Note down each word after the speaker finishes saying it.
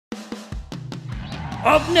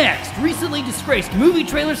Up next, recently disgraced movie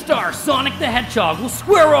trailer star Sonic the Hedgehog will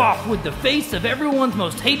square off with the face of everyone's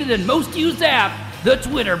most hated and most used app, the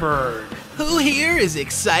Twitter bird. Who here is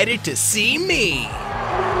excited to see me?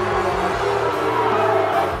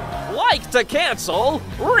 Like to cancel,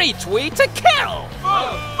 retweet to kill!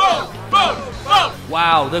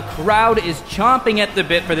 Wow, the crowd is chomping at the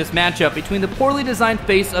bit for this matchup between the poorly designed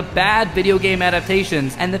face of bad video game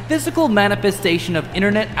adaptations and the physical manifestation of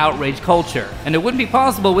internet outrage culture. And it wouldn't be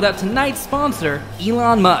possible without tonight's sponsor,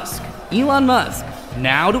 Elon Musk. Elon Musk,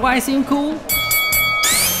 now do I seem cool?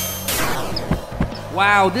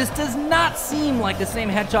 Wow, this does not seem like the same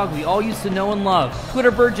hedgehog we all used to know and love.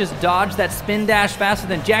 Twitterbird just dodged that spin dash faster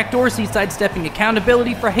than Jack Dorsey sidestepping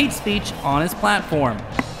accountability for hate speech on his platform.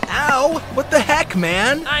 Ow! What the heck,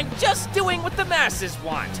 man? I'm just doing what the masses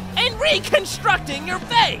want and reconstructing your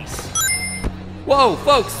face! Whoa,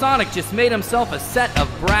 folks, Sonic just made himself a set of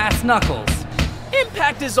brass knuckles.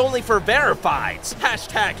 Impact is only for verifieds.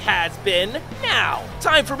 Hashtag has been. Now,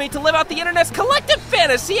 time for me to live out the internet's collective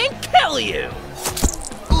fantasy and kill you!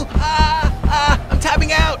 I'm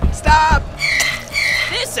tapping out! Stop!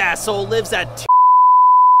 This asshole lives at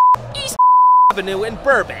East Avenue in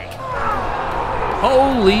Burbank.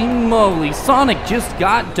 Holy moly, Sonic just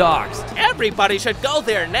got doxxed. Everybody should go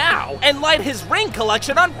there now and light his ring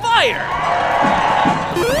collection on fire!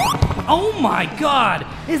 Oh my god,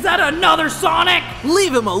 is that another Sonic?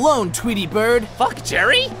 Leave him alone, Tweety Bird. Fuck,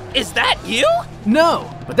 Jerry? Is that you?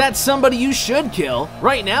 No, but that's somebody you should kill.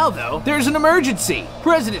 Right now, though, there's an emergency.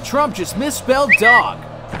 President Trump just misspelled dog.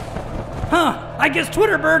 Huh, I guess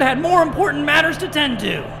Twitterbird had more important matters to tend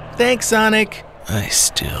to. Thanks, Sonic. I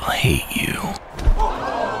still hate you.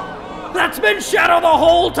 That's been Shadow the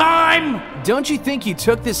whole time! Don't you think you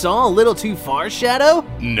took this all a little too far, Shadow?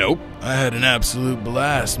 Nope. I had an absolute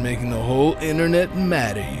blast making the whole internet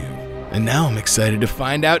mad at you. And now I'm excited to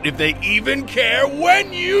find out if they even care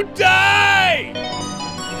when you die!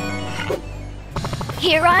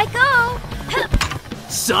 Here I go!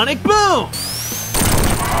 Sonic Boom!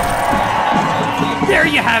 There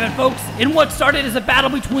you have it, folks. In what started as a battle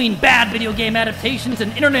between bad video game adaptations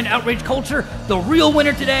and internet outrage culture, the real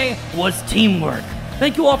winner today was teamwork.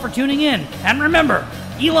 Thank you all for tuning in. And remember,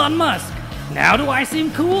 Elon Musk, now do I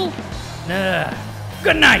seem cool?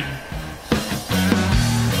 Good night.